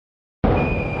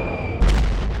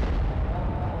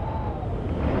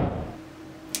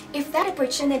If that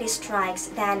opportunity strikes,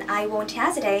 then I won't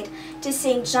hesitate to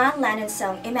sing John Lennon's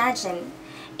song Imagine.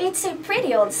 It's a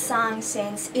pretty old song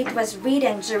since it was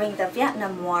written during the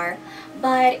Vietnam War,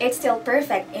 but it's still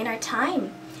perfect in our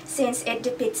time since it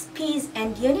depicts peace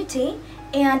and unity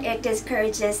and it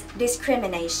discourages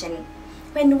discrimination.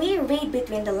 When we read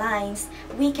between the lines,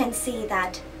 we can see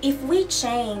that if we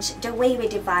change the way we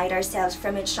divide ourselves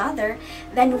from each other,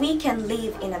 then we can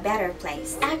live in a better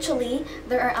place. Actually,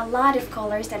 there are a lot of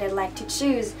colors that I'd like to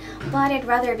choose, but I'd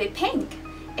rather be pink.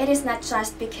 It is not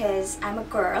just because I'm a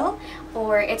girl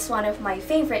or it's one of my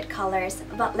favorite colors,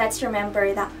 but let's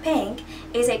remember that pink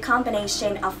is a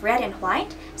combination of red and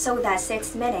white, so that's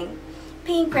its meaning.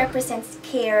 Pink represents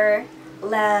care,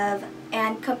 love,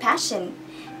 and compassion.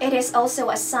 It is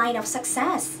also a sign of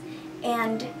success,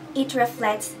 and it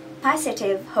reflects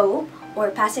positive hope or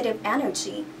positive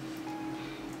energy.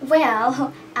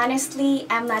 Well, honestly,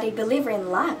 I'm not a believer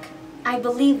in luck. I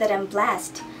believe that I'm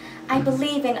blessed. I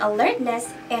believe in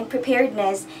alertness and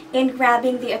preparedness in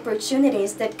grabbing the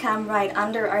opportunities that come right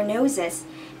under our noses.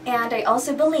 And I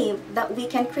also believe that we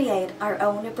can create our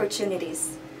own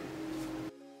opportunities.